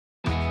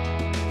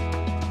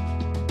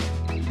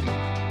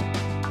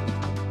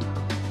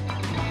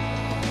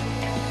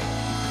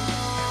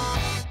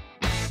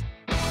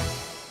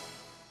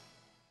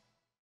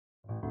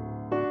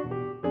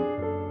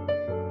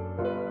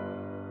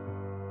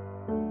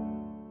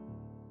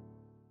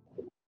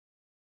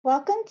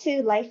Welcome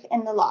to Life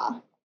in the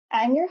Law.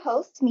 I'm your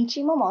host,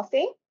 Michi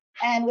Momose,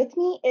 and with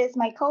me is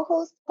my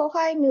co-host,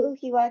 Pohai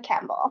Nuuhiwa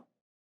Campbell.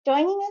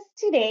 Joining us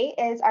today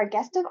is our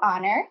guest of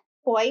honor,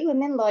 Hawaii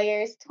Women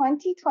Lawyers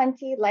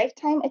 2020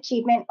 Lifetime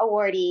Achievement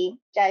Awardee,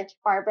 Judge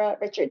Barbara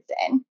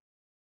Richardson.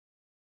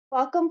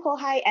 Welcome,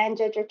 Pohai and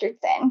Judge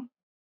Richardson.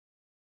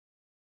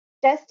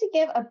 Just to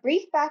give a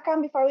brief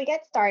background before we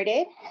get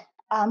started,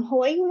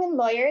 Hawaii Women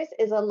Lawyers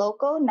is a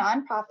local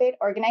nonprofit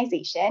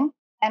organization,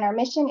 and our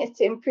mission is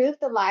to improve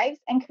the lives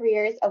and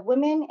careers of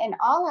women in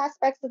all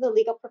aspects of the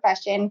legal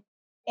profession,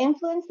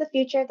 influence the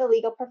future of the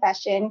legal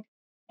profession,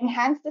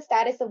 enhance the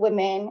status of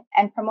women,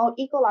 and promote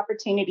equal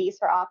opportunities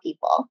for all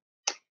people.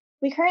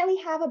 We currently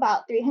have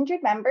about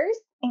 300 members,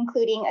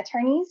 including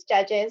attorneys,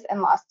 judges,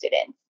 and law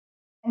students.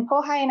 And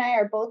Pohai and I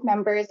are both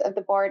members of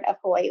the board of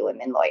Hawaii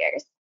Women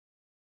Lawyers.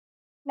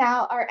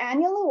 Now, our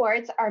annual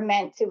awards are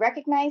meant to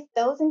recognize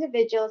those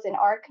individuals in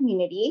our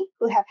community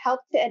who have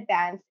helped to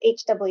advance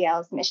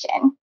HWL's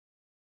mission.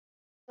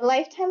 The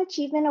Lifetime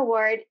Achievement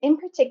Award, in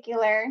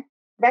particular,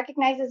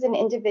 recognizes an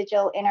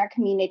individual in our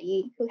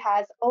community who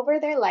has, over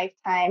their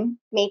lifetime,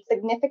 made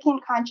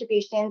significant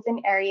contributions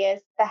in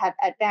areas that have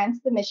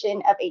advanced the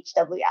mission of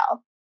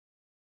HWL.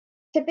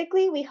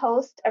 Typically, we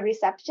host a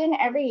reception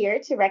every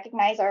year to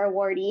recognize our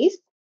awardees.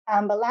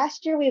 But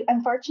last year, we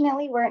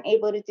unfortunately weren't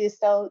able to do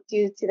so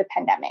due to the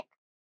pandemic.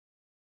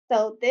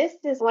 So this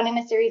is one in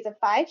a series of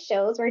 5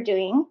 shows we're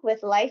doing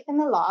with Life in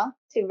the Law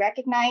to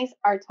recognize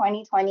our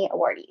 2020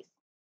 awardees.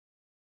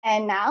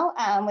 And now,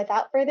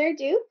 without further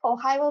ado,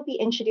 Pohai will be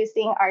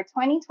introducing our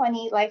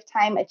 2020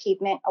 Lifetime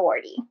Achievement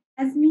Awardee.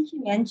 As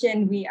Michi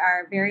mentioned, we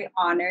are very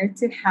honored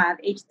to have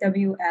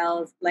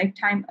HWL's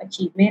Lifetime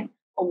Achievement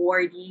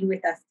Awardee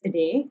with us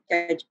today,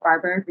 Judge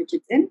Barbara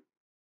Richardson.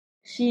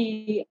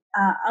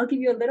 I'll give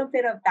you a little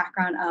bit of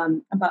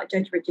background about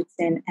Judge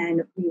Richardson,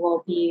 and we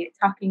will be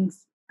talking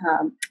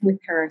with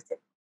her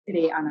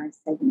today on our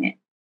segment.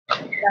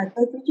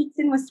 Judge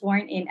Richardson was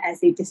sworn in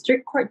as a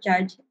district court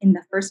judge in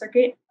the First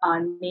Circuit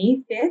on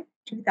May 5th,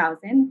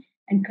 2000,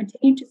 and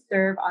continued to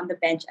serve on the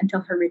bench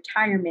until her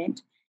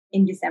retirement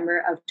in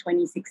December of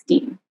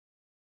 2016.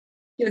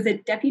 She was a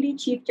deputy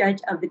chief judge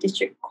of the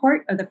District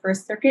Court of the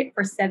First Circuit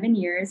for 7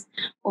 years,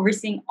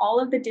 overseeing all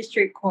of the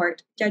district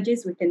court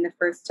judges within the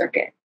First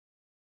Circuit.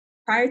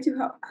 Prior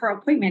to her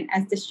appointment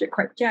as district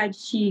court judge,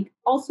 she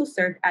also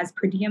served as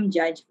per diem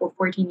judge for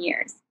 14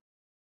 years.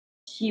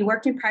 She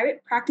worked in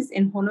private practice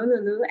in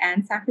Honolulu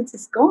and San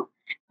Francisco,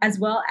 as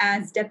well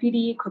as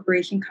deputy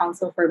corporation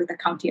counsel for the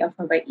County of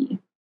Hawaii.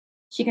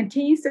 She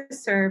continues to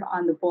serve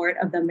on the board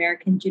of the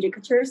American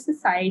Judicature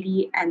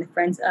Society and the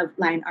Friends of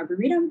Lion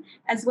Arboretum,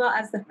 as well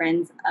as the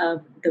Friends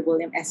of the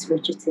William S.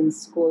 Richardson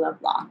School of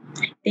Law.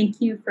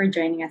 Thank you for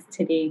joining us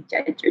today,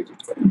 Judge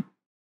Richardson.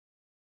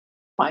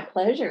 My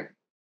pleasure.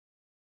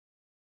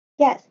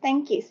 Yes,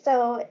 thank you.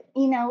 So,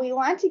 we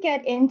want to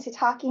get into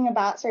talking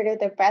about sort of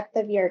the breadth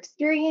of your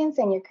experience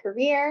and your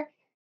career.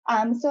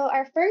 So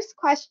our first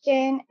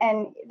question,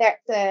 and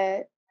that's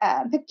a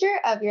picture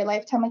of your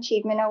Lifetime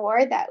Achievement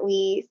Award that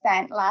we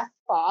sent last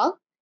fall.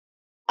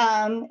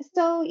 Part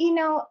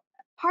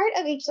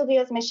of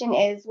HWL's mission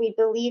is we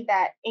believe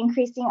that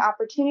increasing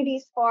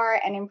opportunities for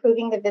and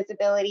improving the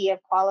visibility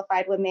of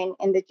qualified women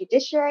in the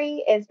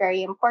judiciary is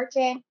very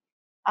important.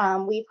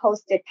 We've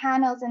hosted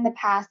panels in the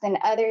past and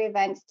other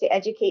events to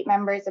educate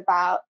members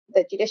about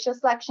the judicial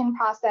selection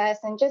process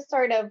and just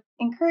sort of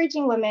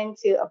encouraging women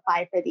to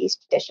apply for these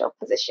judicial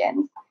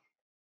positions.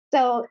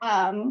 So,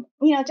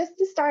 just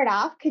to start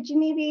off, could you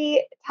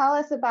maybe tell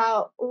us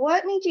about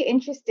what made you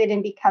interested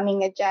in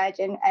becoming a judge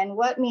and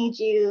what made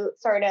you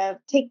sort of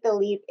take the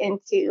leap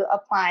into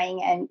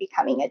applying and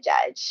becoming a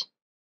judge?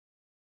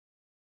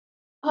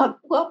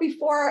 Well,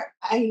 before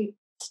I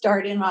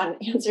start in on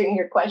answering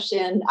your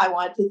question, I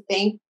want to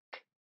thank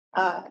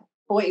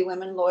Hawaii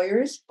Women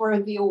Lawyers for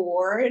the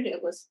award.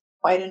 It was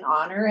quite an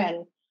honor,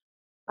 and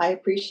I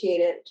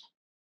appreciate it.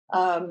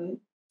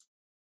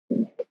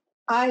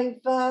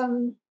 I've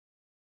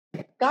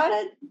got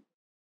a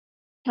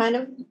kind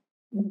of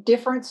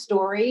different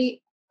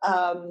story,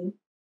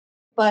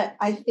 but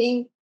I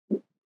think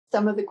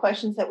some of the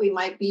questions that we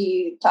might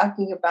be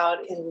talking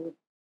about in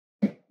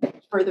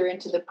further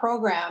into the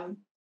program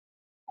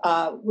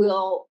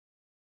will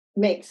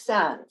make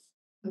sense.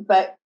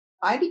 But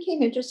I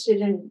became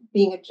interested in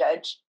being a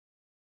judge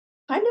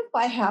kind of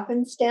by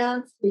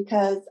happenstance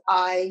because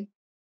I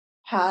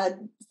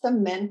had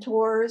some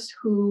mentors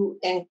who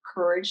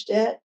encouraged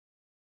it,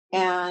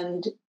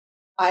 and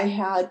I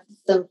had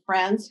some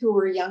friends who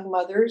were young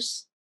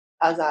mothers,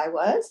 as I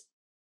was,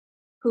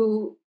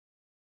 who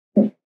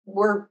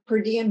were per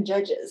diem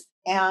judges.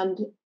 And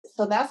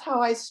so that's how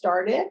I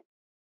started.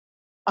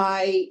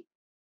 I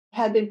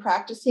had been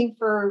practicing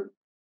for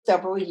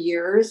several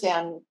years,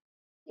 and,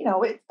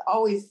 it's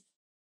always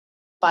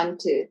fun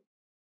to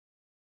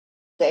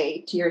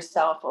say to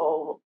yourself,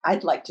 oh,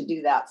 I'd like to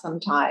do that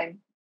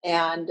sometime.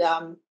 And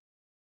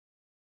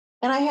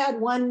I had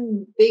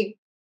one big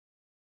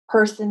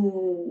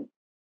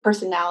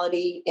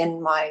personality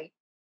in my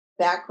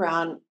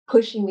background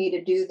pushing me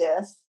to do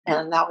this,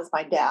 and that was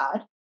my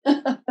dad,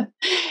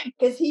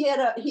 because he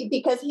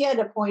had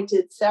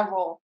appointed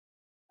several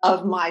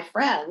of my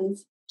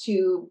friends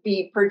to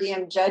be per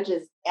diem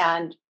judges,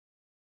 and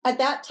at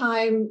that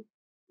time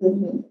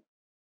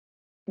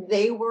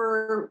they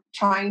were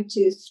trying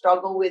to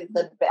struggle with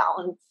the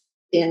balance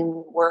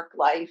in work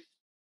life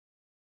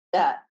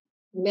that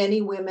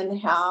many women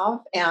have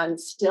and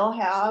still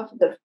have.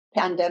 The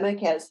pandemic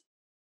has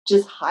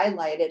just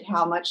highlighted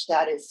how much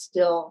that is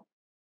still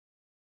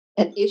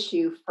an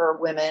issue for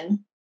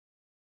women.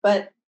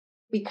 But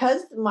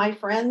because my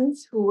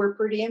friends who were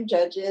per diem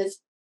judges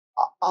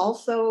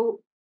also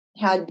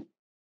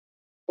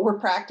were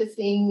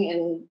practicing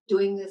and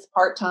doing this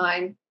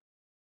part-time,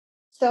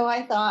 so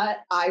I thought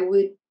I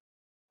would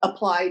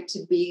apply to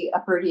be a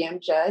per diem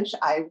judge.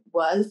 I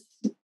was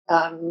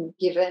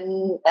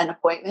given an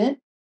appointment,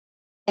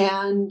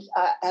 and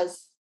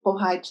as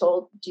Pohai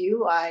told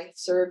you, I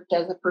served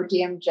as a per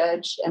diem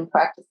judge and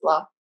practiced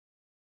law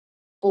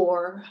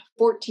for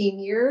 14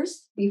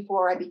 years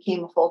before I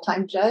became a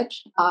full-time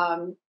judge.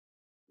 And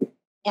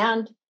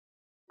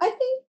I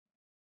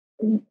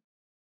think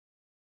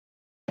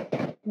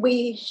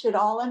we should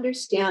all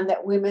understand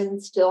that women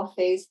still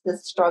face the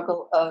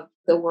struggle of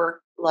the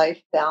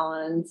work-life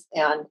balance.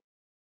 And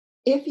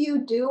if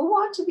you do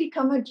want to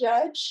become a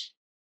judge,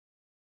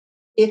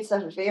 it's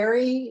a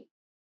very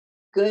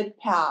good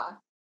path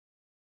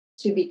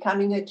to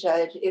becoming a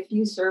judge if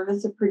you serve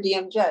as a per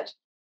diem judge.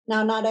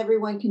 Now, not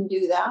everyone can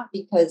do that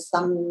because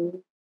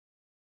some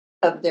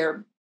of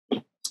their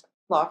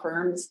law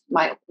firms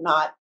might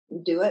not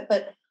do it,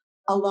 but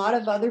a lot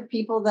of other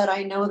people that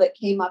I know that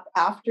came up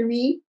after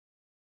me,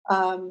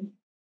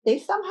 they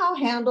somehow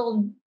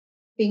handled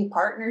being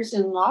partners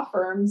in law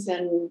firms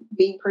and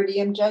being per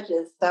diem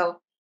judges.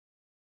 So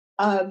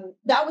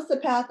that was the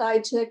path I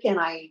took, and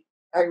I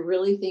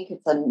really think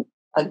it's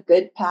a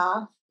good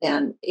path,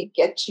 and it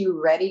gets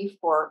you ready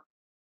for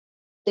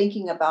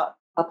thinking about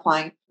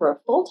applying for a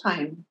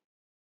full-time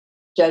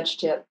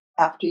judgeship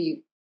after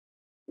you've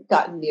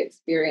gotten the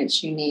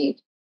experience you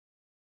need.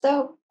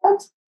 So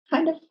that's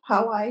kind of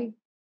how I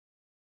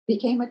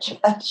became a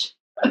judge.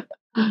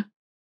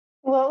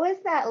 What was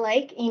that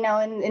like,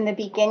 in the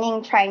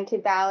beginning, trying to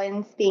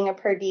balance being a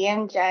per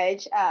diem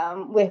judge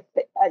with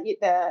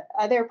the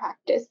other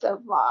practice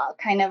of law,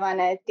 kind of on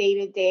a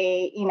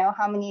day-to-day,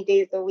 how many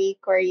days a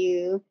week were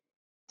you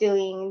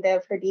doing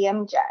the per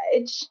diem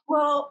judge?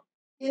 Well,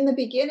 in the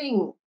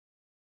beginning,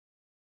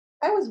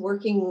 I was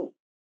working,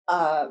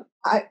 I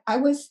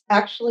was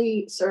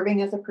actually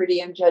serving as a per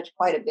diem judge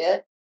quite a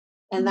bit.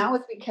 And that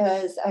was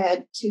because I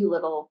had 2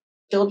 little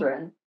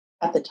children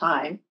at the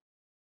time.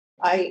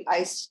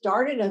 I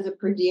started as a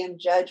per diem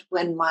judge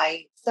when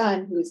my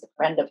son, who's a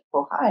friend of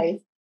Pohai,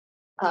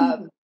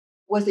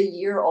 was a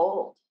year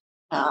old.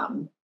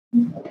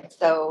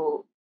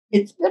 So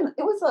it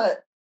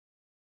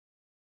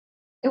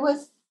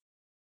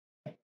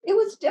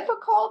was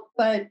difficult,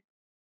 but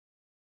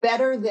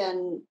better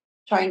than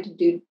trying to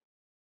do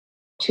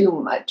too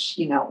much.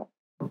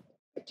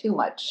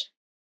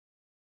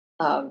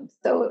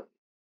 So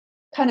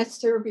kind of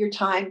serve your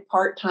time,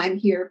 part-time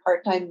here,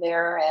 part-time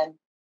there. And,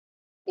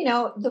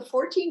 the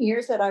 14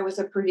 years that I was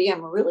a per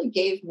diem really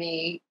gave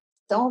me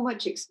so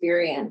much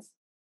experience.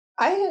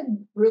 I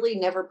had really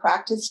never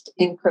practiced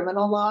in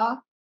criminal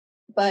law,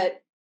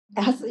 but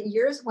as the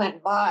years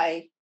went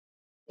by,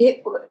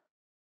 you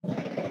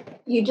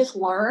just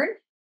learn,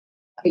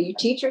 you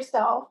teach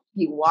yourself,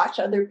 you watch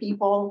other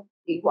people,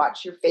 you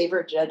watch your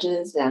favorite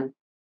judges,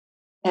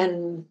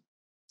 and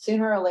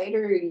sooner or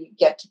later you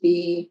get to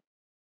be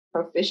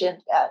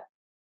proficient at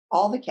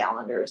all the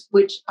calendars,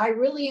 which I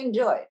really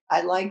enjoyed.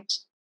 I liked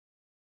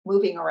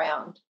moving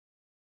around.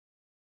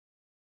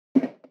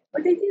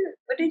 What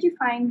did you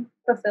find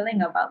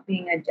fulfilling about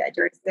being a judge,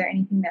 or is there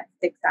anything that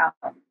sticks out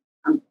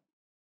in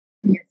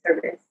your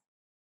service?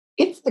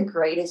 It's the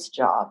greatest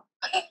job,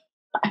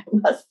 I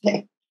must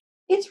say.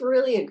 It's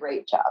really a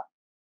great job.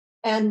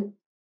 And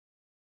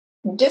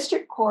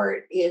district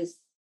court is,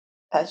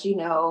 as you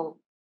know,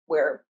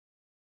 where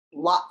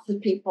lots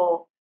of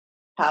people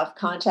have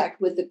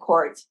contact with the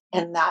courts,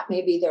 and that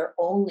may be their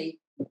only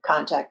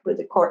contact with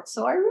the courts.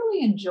 So I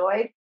really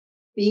enjoyed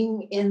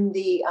being in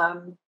the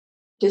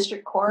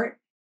district court.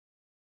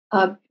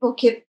 People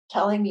keep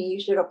telling me you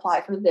should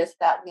apply for this,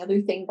 that, and the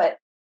other thing,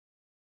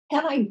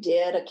 and I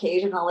did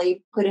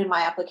occasionally put in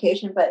my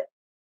application, but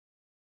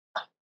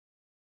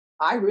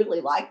I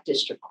really like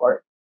district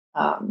court.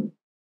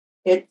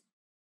 It's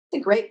a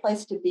great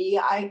place to be.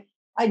 I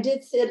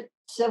did sit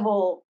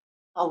civil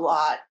a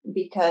lot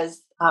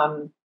because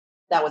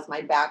that was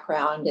my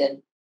background.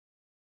 And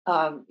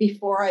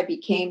before I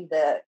became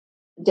the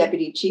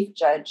deputy chief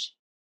judge,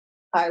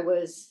 I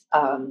was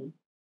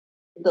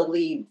the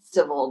lead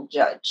civil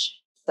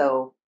judge.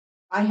 So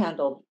I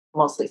handled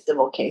mostly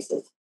civil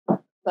cases.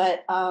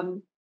 But,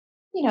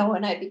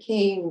 when I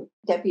became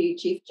deputy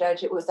chief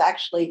judge, it was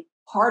actually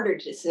harder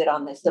to sit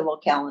on the civil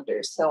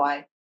calendars. So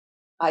I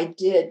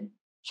did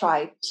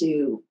try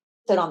to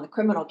sit on the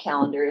criminal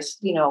calendars,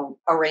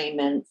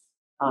 arraignments,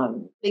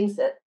 things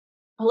that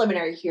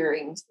preliminary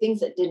hearings, things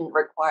that didn't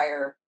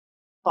require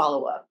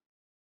follow up,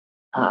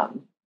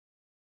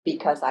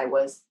 because I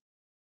was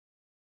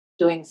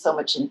doing so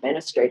much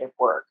administrative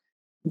work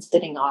and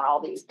sitting on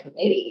all these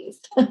committees.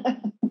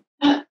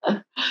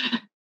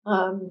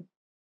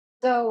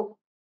 So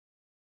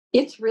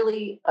it's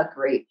really a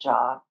great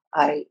job.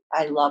 I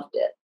loved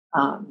it.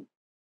 I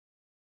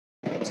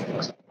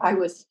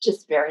was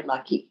just very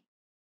lucky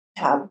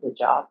to have the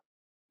job.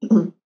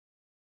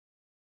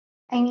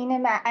 I mean,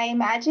 I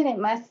imagine it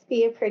must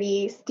be a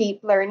pretty steep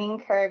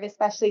learning curve,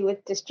 especially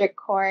with district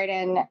court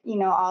and,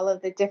 all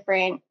of the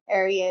different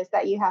areas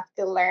that you have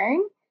to learn.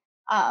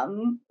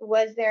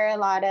 Was there a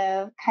lot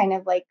of kind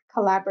of like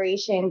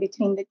collaboration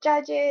between the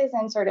judges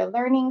and sort of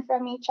learning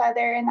from each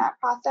other in that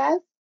process?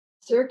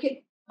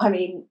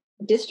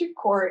 District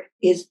court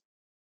is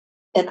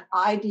an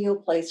ideal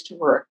place to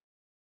work.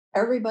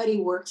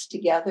 Everybody works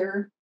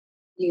together.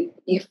 You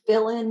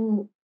fill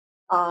in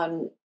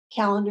on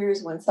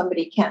calendars when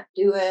somebody can't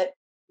do it.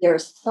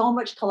 There's so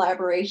much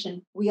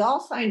collaboration. We all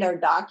signed our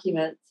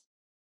documents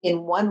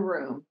in one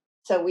room.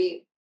 So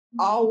we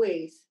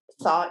always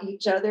saw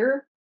each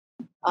other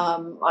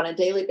on a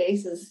daily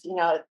basis.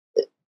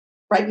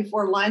 Right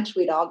before lunch,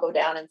 we'd all go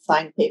down and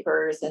sign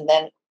papers. And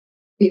then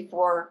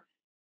before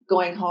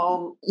going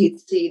home, you'd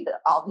see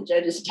all the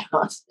judges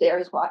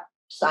downstairs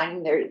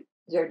signing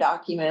their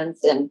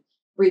documents and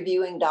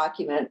reviewing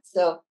documents.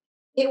 So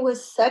it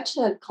was such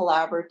a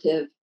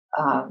collaborative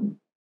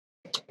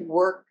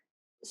work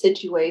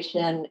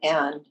situation,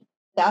 and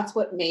that's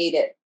what made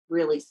it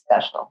really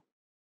special.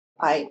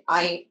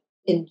 I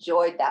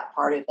enjoyed that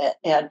part of it,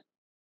 and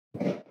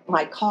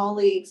my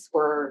colleagues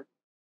were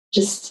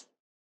just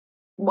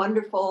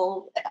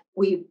wonderful.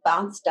 We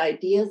bounced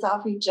ideas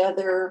off each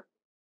other.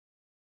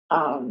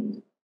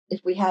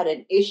 If we had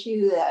an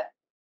issue that,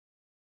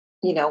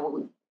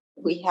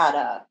 we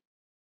had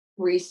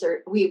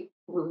we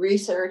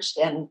researched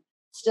and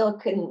still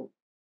couldn't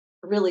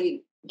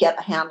really get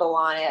a handle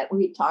on it,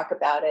 we talk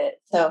about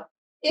it. So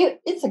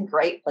it's a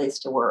great place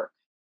to work.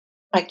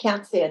 I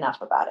can't say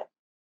enough about it.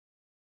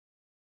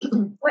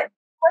 What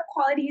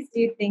qualities do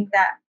you think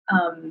that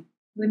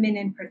women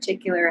in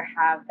particular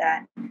have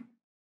that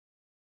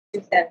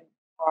give them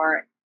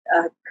for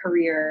a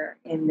career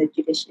in the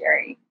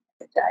judiciary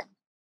as a judge?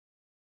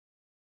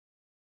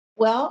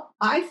 Well,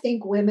 I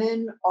think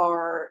women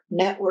are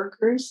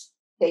networkers.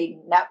 They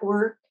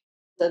network,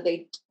 so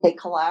they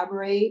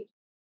collaborate.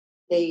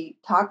 They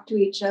talk to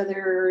each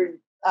other,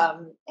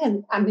 and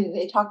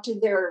they talk to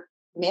their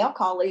male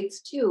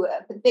colleagues too.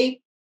 But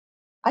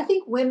I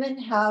think women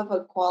have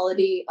a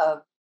quality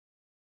of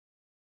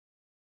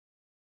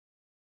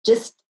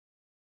just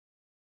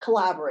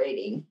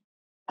collaborating.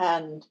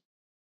 And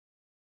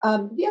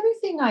the other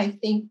thing I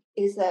think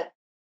is that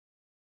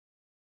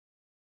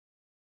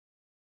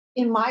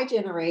in my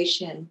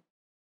generation,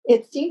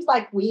 it seems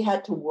like we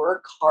had to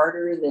work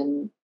harder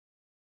than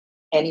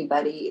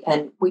anybody,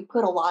 and we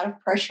put a lot of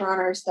pressure on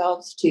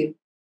ourselves to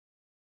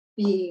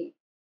be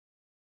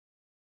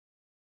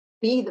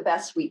the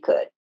best we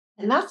could.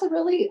 And that's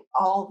really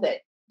all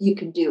that you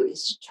can do,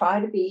 is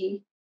try to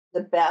be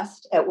the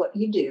best at what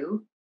you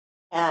do,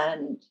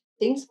 and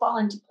things fall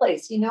into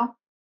place.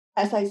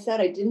 As I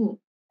said, I didn't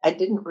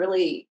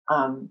really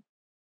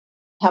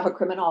have a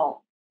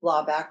criminal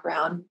law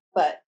background,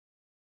 but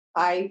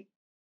I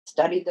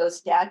studied those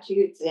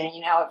statutes, and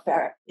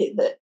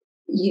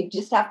you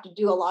just have to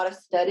do a lot of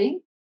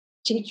studying,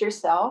 teach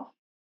yourself,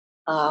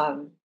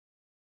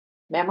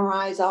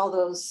 memorize all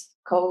those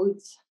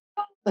codes,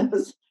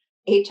 those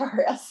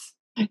HRS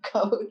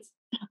codes,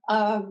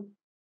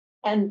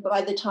 and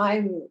by the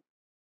time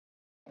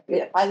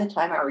I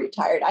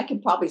retired, I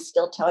could probably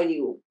still tell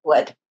you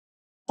what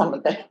some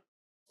of the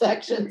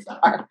sections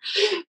are.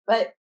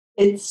 But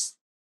it's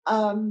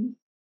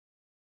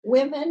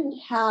women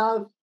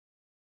have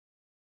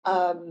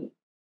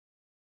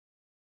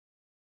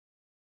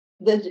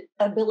the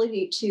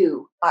ability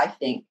to, I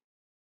think,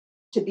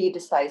 to be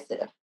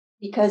decisive,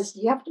 because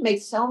you have to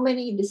make so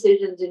many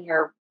decisions in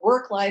your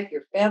work life,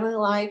 your family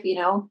life.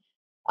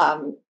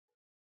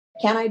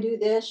 Can I do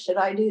this? Should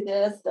I do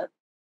this?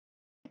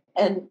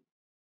 And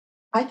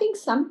I think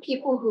some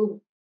people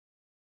who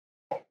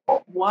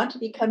want to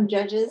become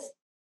judges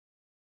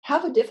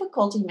have a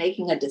difficulty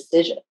making a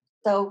decision.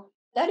 So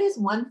that is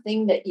one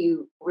thing that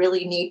you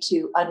really need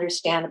to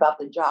understand about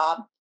the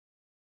job.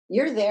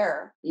 You're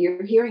there,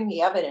 you're hearing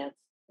the evidence,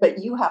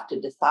 but you have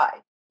to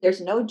decide. There's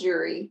no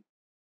jury.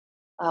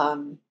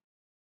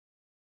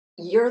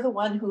 You're the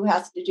one who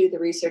has to do the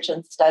research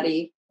and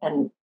study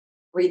and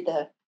read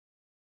the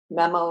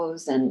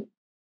memos and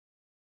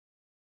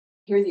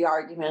hear the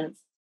arguments,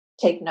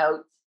 take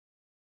notes.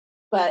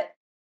 But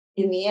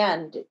in the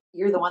end,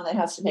 you're the one that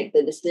has to make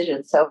the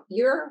decision. So if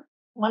you're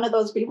one of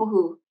those people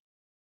who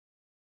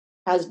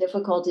has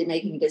difficulty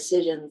making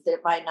decisions,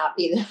 it might not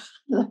be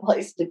the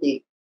place to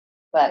be.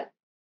 But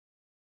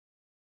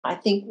I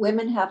think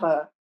women have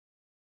a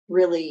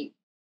really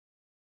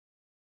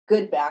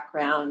good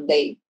background.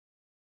 They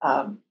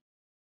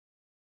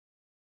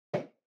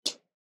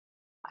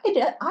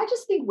I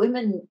just think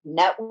women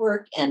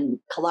network and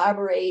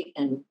collaborate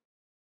and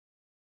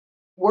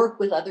work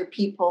with other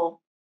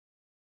people.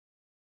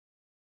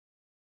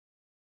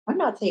 I'm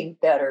not saying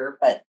better,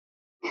 but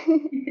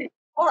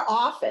more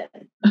often.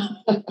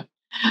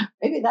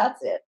 Maybe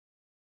that's it.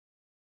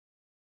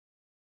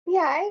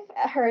 Yeah,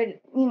 I've heard,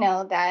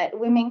 that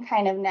women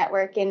kind of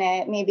network in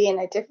it maybe in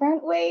a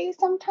different way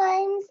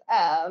sometimes,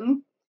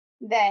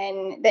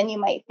 than you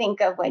might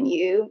think of when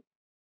you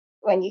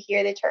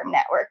hear the term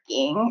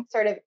networking.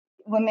 Sort of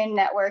women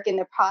network in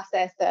the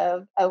process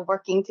of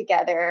working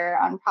together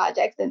on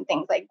projects and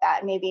things like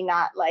that. Maybe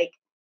not like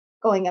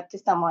going up to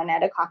someone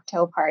at a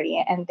cocktail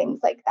party and things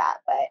like that.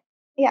 But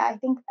yeah,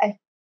 I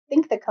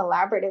think the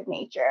collaborative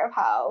nature of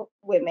how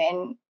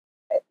women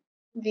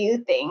view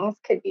things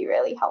could be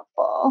really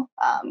helpful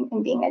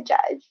in being a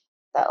judge.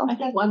 So I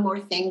think one more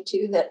thing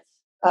too that's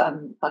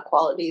a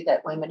quality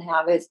that women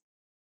have is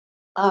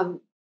I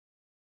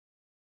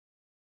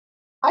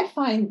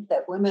find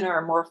that women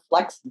are more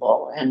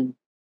flexible and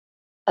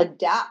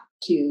adapt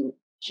to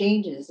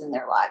changes in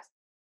their lives.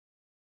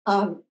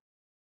 Um,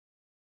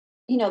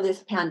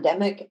 this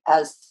pandemic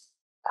has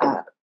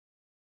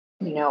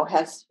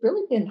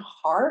really been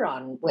hard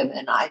on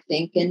women, I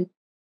think, and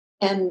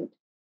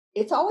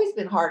it's always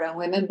been hard on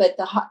women, but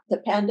the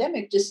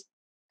pandemic just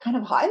kind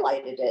of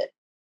highlighted it,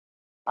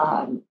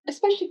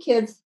 especially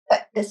kids,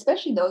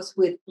 especially those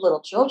with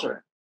little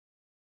children.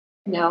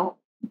 You know,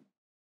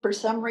 for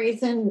some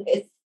reason,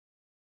 it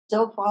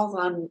still falls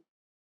on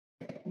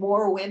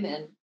more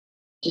women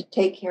to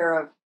take care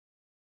of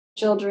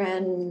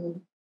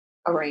children,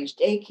 arrange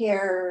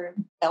daycare,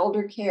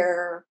 elder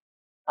care.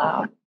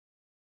 Um,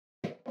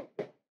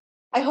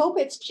 I hope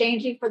it's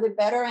changing for the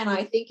better, and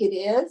I think it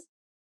is.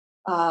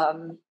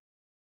 Um,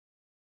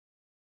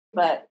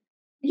 but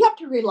you have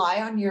to rely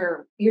on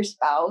your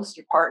spouse,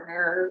 your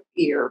partner,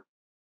 you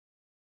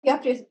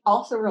have to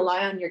also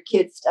rely on your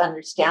kids to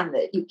understand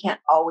that you can't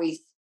always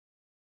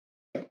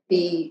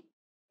be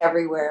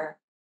everywhere,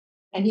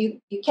 and you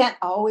can't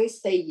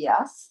always say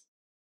yes.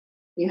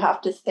 You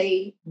have to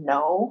say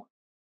no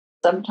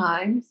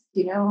sometimes.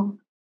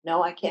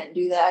 No, I can't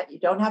do that. You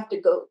don't have to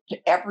go to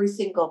every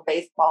single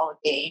baseball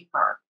game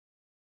or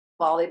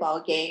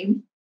volleyball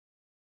game.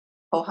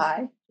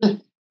 Pohai.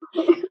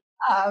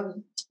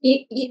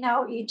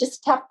 You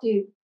just have to,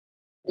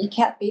 you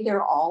can't be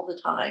there all the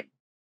time.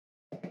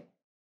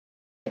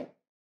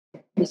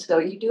 So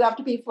you do have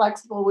to be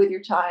flexible with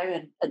your time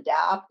and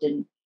adapt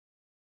and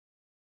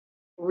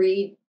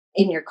read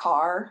in your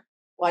car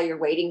while you're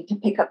waiting to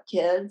pick up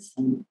kids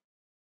and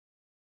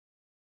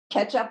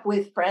catch up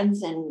with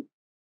friends and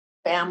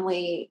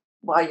family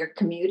while you're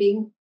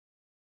commuting.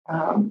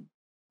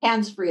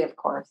 Hands free, of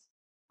course.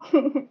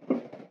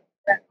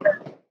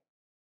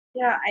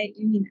 Yeah, I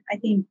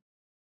think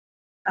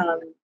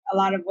a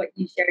lot of what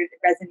you shared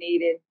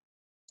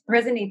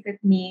resonates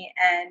with me,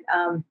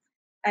 and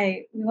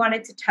we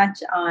wanted to touch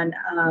on.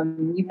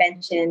 You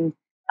mentioned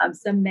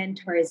some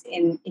mentors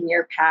in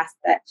your past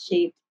that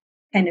shaped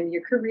kind of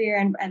your career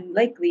and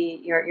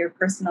likely your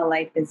personal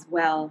life as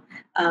well.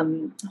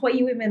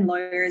 Hawaii Women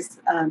Lawyers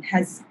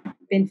has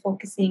been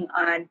focusing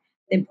on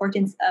the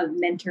importance of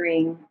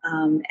mentoring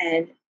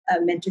and a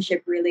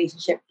mentorship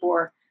relationship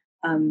for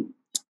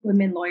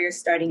women lawyers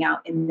starting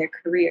out in their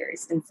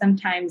careers. And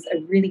sometimes a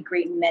really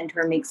great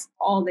mentor makes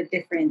all the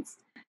difference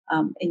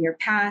in your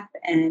path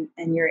and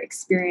your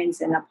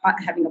experience and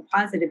having a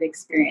positive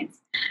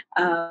experience.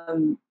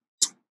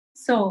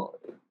 So,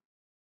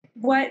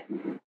 what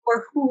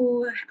or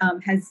who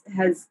has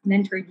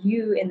mentored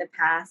you in the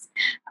past,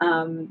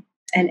 and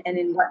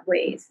in what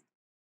ways?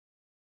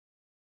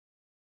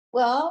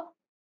 Well,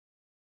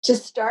 to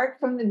start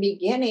from the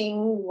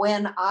beginning,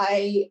 when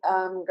I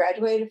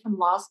graduated from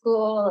law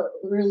school,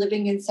 we were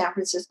living in San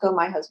Francisco.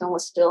 My husband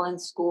was still in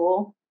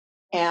school,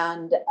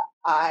 and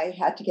I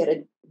had to get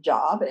a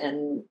job,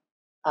 and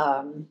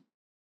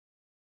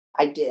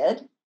I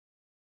did.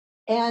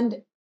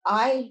 And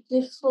I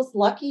just was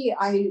lucky.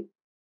 I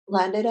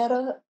landed at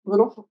a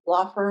little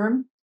law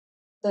firm.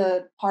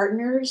 The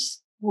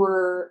partners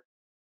were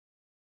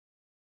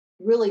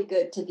really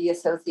good to the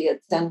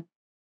associates, and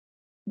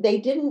they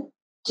didn't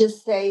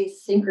just say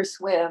sink or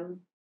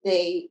swim.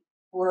 They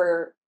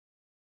were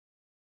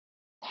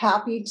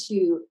happy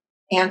to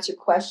answer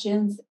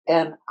questions,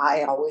 and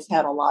I always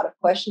had a lot of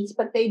questions,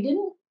 but they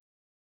didn't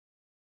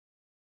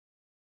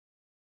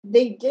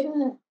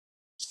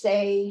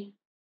say,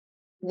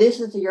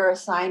 this is your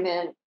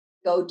assignment,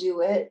 go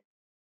do it.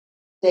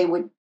 They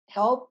would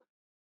help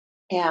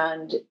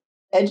and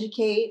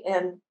educate.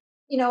 And,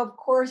 of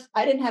course,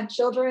 I didn't have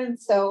children.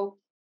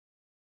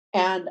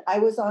 And I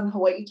was on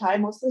Hawaii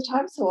time most of the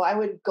time. So I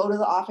would go to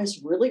the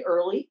office really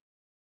early,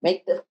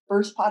 make the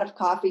first pot of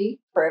coffee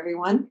for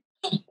everyone,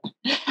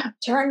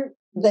 turn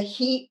the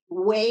heat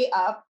way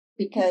up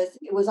because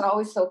it was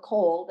always so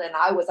cold. And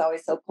I was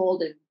always so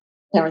cold in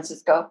San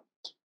Francisco.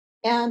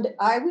 And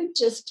I would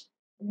just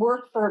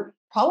work for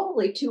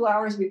probably 2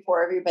 hours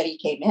before everybody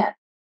came in.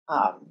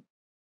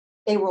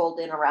 They rolled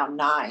in around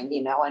 9,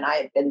 and I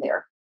had been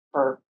there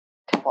for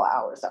a couple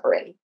hours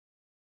already.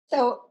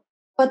 So,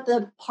 but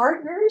the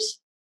partners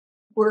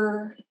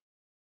were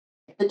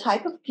the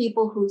type of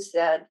people who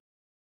said,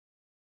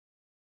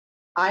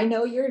 I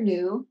know you're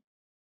new.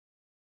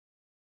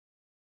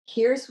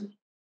 Here's this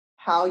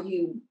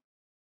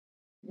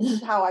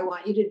is how I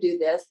want you to do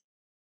this.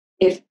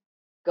 If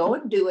go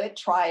and do it,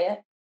 try it,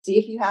 see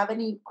if you have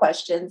any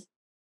questions,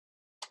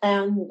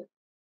 and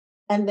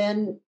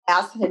then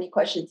ask any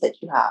questions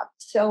that you have.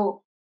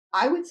 So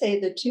I would say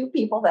the two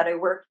people that I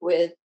worked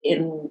with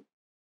in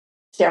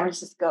San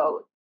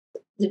Francisco,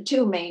 the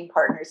two main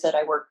partners that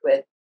I worked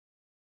with,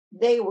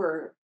 they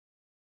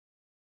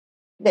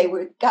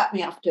got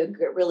me off to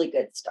a really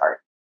good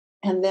start.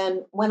 And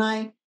then when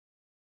I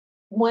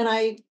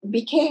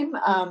became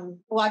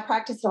I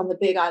practiced on the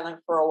Big Island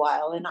for a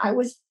while, and I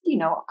was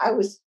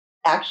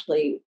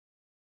actually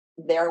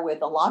there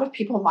with a lot of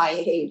people my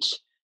age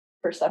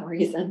for some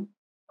reason.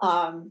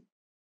 And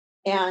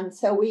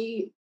so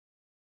we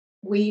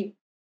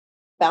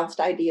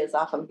bounced ideas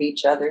off of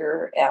each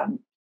other. And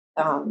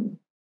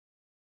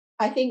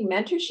I think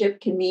mentorship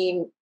can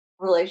mean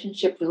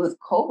relationships with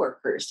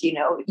coworkers.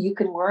 You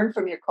can learn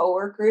from your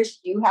coworkers.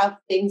 You have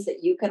things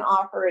that you can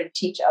offer and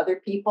teach other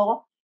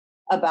people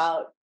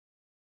about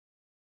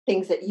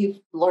things that you've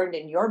learned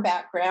in your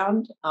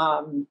background.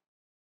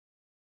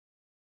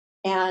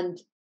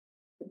 And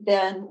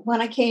then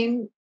when I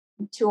came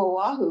to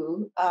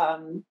Oahu,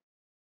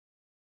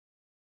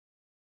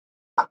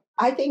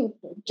 I think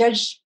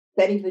Judge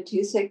Betty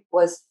Vitusik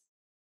was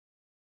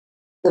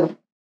the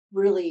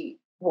really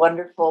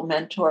wonderful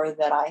mentor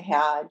that I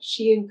had.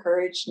 She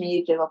encouraged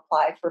me to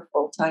apply for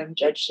full-time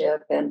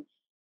judgeship, and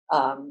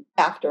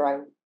after I,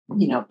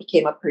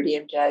 became a per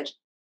diem judge.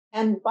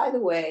 And by the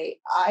way,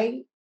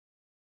 I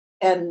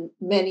and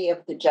many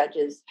of the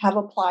judges have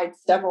applied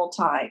several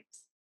times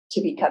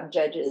to become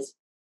judges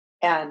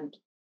and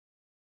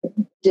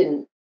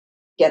didn't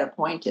get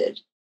appointed.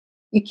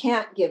 You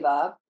can't give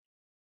up.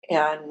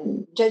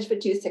 And Judge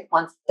Vitusik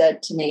once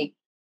said to me,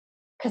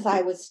 because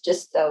I was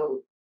just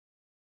so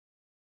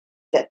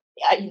that,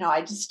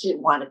 I just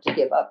didn't want to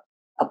give up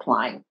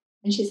applying.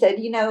 And she said,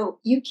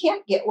 you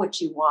can't get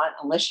what you want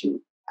unless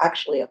you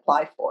actually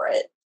apply for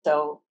it.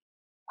 So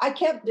I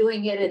kept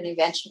doing it, and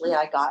eventually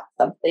I got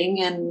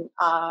something. And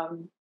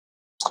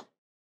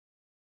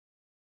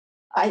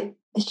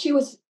she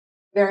was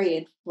very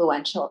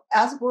influential,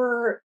 as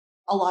were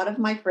a lot of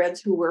my friends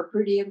who were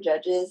per diem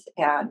judges,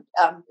 and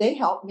they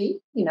helped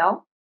me.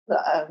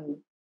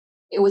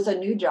 It was a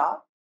new job.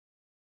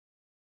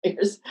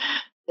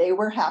 They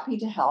were happy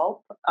to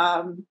help.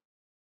 And,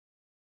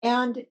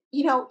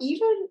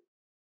 even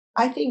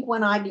I think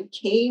when I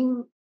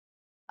became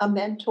a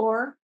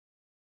mentor,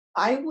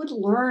 I would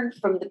learn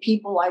from the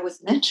people I was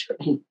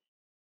mentoring,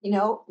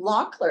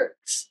 law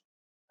clerks.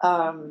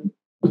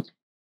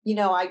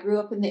 I grew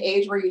up in the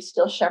age where you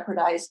still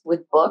shepherdized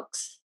with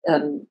books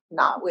and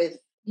not with,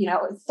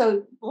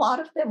 so a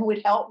lot of them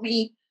would help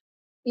me,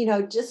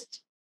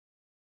 just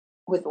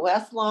with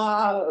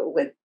Westlaw,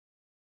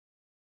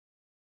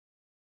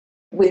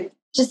 with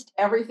just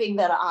everything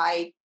that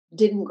I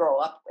didn't grow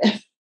up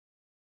with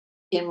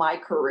in my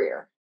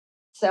career.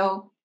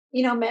 So,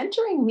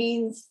 mentoring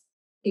means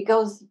it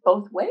goes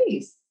both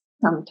ways.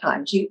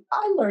 Sometimes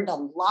I learned a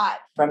lot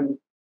from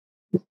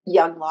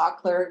young law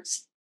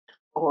clerks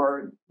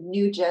or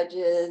new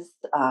judges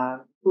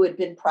who had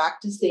been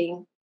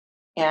practicing,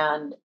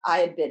 and I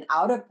had been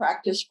out of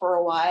practice for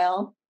a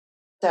while.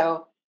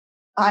 So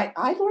I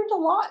learned a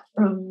lot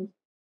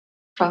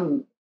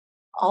from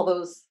all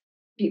those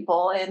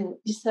people. And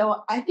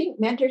so I think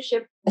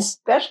mentorship,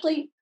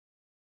 especially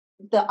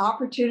the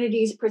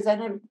opportunities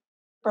presented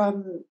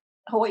from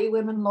Hawaii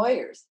women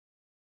lawyers,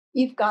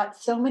 you've got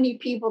so many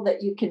people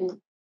that you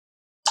can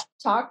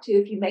talk to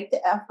if you make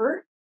the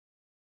effort.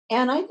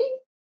 And I think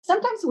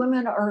sometimes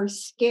women are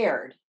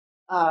scared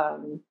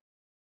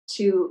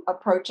to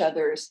approach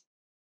others.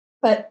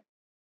 But,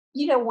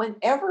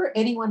 whenever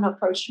anyone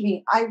approached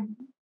me, I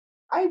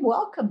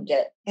welcomed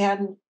it.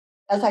 And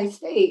as I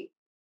say,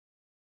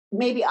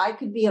 maybe I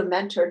could be a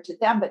mentor to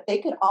them, but they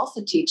could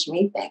also teach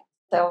me things.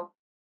 So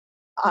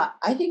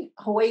I think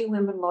Hawaii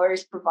Women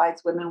Lawyers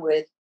provides women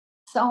with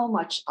so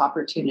much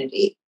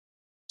opportunity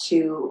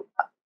to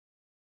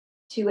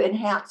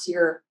enhance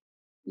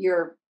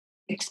your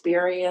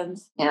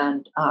experience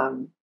and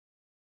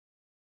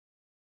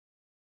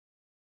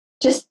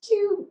just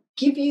to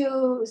give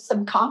you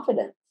some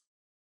confidence.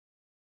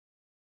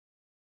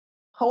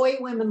 Hawaii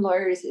Women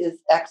Lawyers is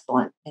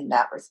excellent in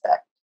that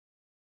respect.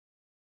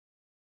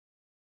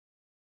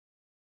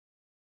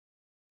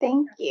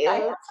 Thank you. I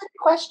answered the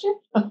question.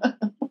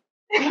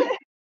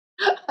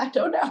 I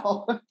don't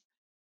know.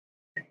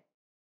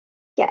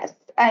 Yes.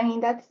 I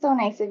mean, that's so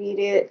nice of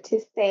you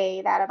to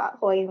say that about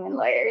Hawaii Women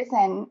Lawyers.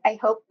 And I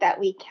hope that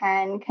we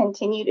can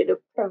continue to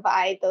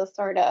provide those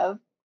sort of,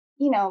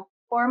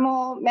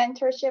 formal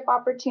mentorship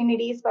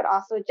opportunities, but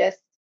also just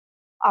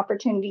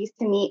opportunities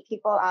to meet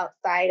people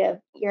outside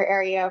of your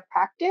area of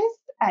practice.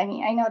 I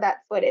mean, I know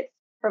that's what it's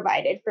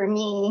provided for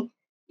me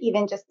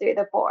even just through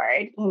the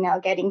board,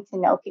 getting to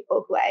know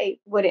people who I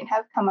wouldn't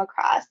have come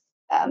across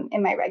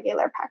in my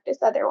regular practice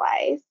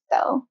otherwise.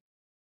 So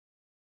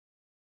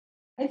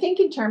I think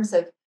in terms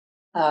of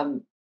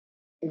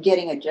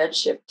getting a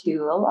judgeship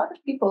too, a lot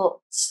of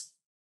people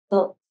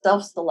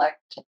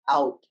self-select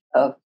out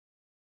of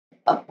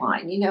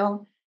applying.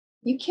 You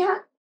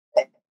can't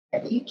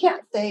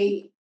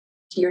say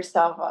to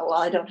yourself, "Oh,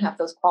 well, I don't have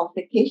those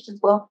qualifications."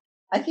 Well,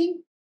 I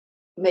think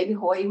maybe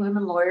Hawaii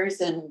women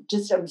lawyers and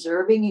just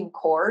observing in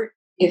court,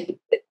 if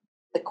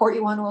the court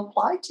you want to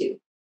apply to,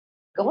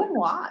 go and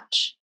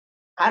watch.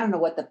 I don't know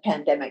what the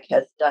pandemic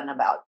has done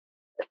about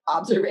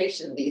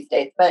observation these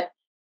days, but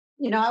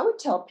I would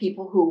tell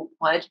people who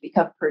wanted to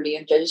become per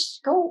diem judges,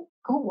 go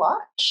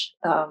watch.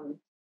 I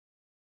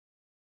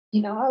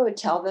would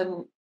tell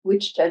them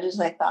which judges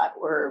I thought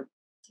were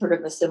sort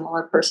of a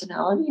similar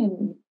personality,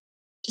 and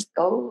just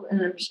go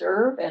and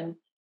observe. And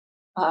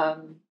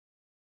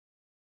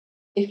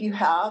if you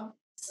have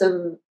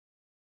some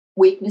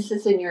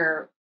weaknesses in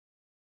your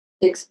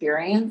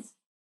experience,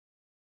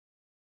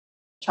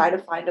 try to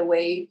find a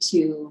way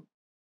to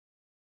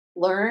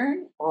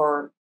learn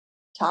or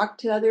talk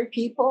to other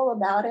people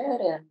about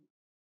it and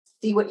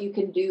see what you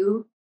can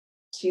do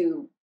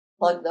to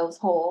plug those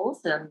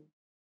holes. And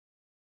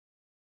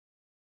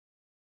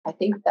I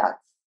think that's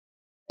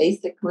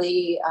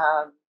basically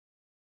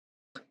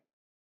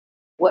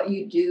what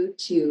you do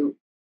to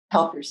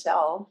help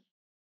yourself,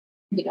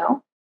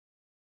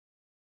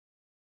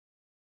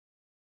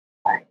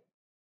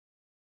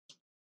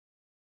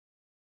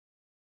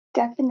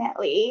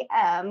 Definitely.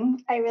 I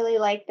really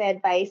like the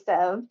advice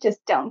of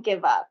just don't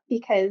give up,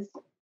 because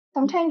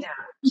sometimes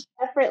it's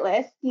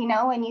effortless,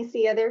 when you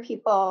see other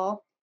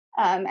people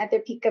at the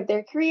peak of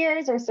their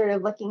careers or sort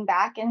of looking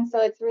back. And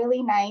so it's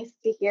really nice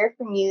to hear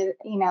from you,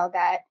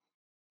 that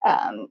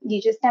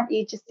you just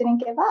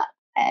didn't give up,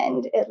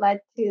 and it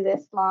led to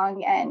this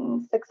long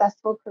and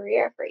successful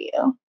career for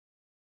you.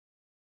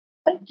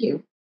 Thank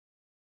you.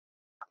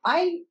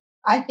 I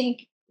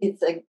think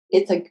it's a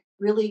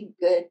really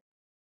good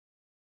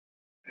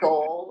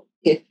goal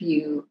if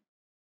you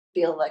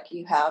feel like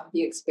you have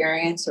the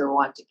experience or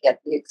want to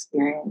get the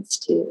experience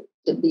to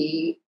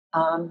be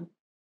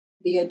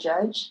a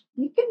judge.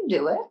 You can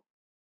do it.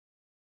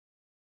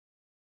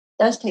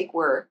 It does take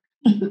work,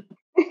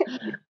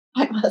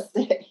 I must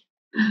say.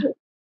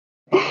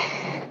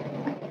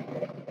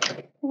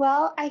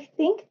 Well, I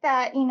think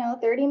that,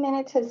 30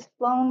 minutes has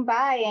flown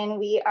by and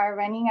we are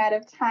running out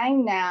of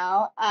time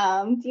now.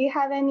 Do you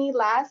have any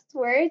last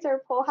words,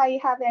 or Pohai, you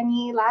have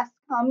any last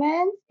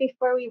comments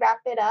before we wrap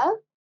it up?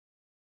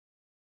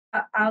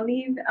 I'll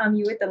leave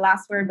you with the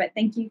last word, but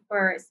thank you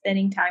for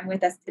spending time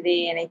with us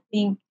today. And I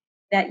think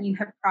that you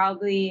have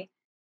probably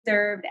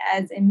served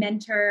as a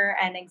mentor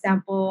and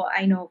example,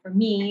 I know for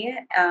me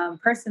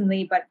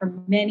personally, but for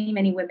many,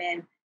 many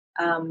women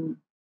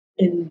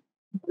in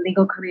the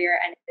legal career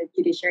and in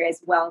the judiciary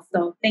as well.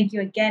 So thank you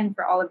again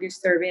for all of your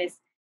service,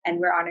 and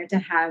we're honored to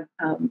have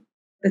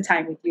the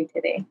time with you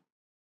today.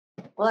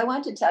 Well, I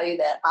want to tell you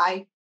that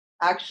I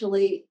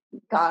actually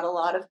got a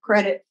lot of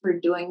credit for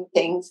doing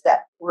things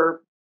that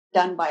were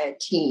done by a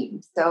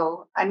team.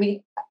 So,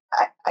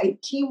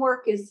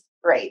 teamwork is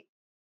great.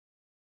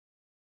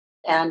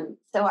 And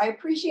so I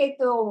appreciate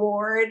the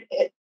award.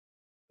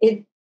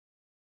 It's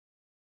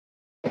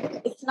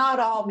not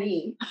all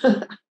me.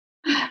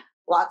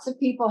 Lots of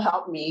people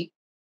helped me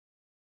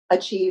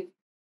achieve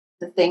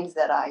the things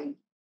that I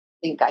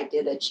think I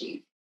did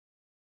achieve.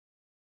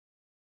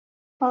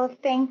 Well,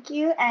 thank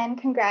you, and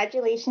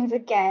congratulations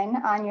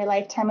again on your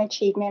Lifetime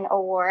Achievement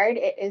Award.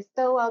 It is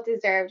so well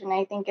deserved, and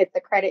I think it's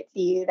a credit to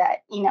you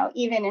that,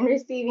 even in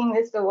receiving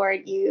this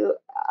award, you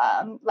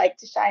like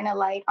to shine a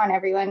light on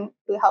everyone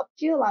who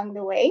helped you along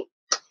the way.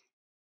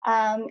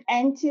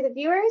 And to the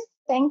viewers,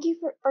 thank you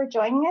for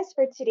joining us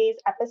for today's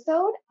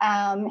episode.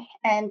 And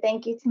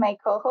thank you to my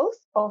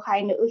co-host,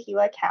 Pohai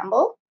Nu'uhiwa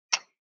Campbell.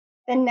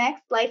 The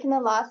next Life in the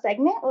Law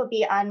segment will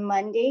be on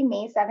Monday,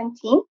 May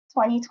 17th,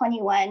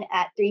 2021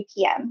 at 3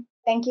 p.m.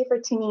 Thank you for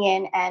tuning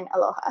in, and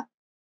aloha.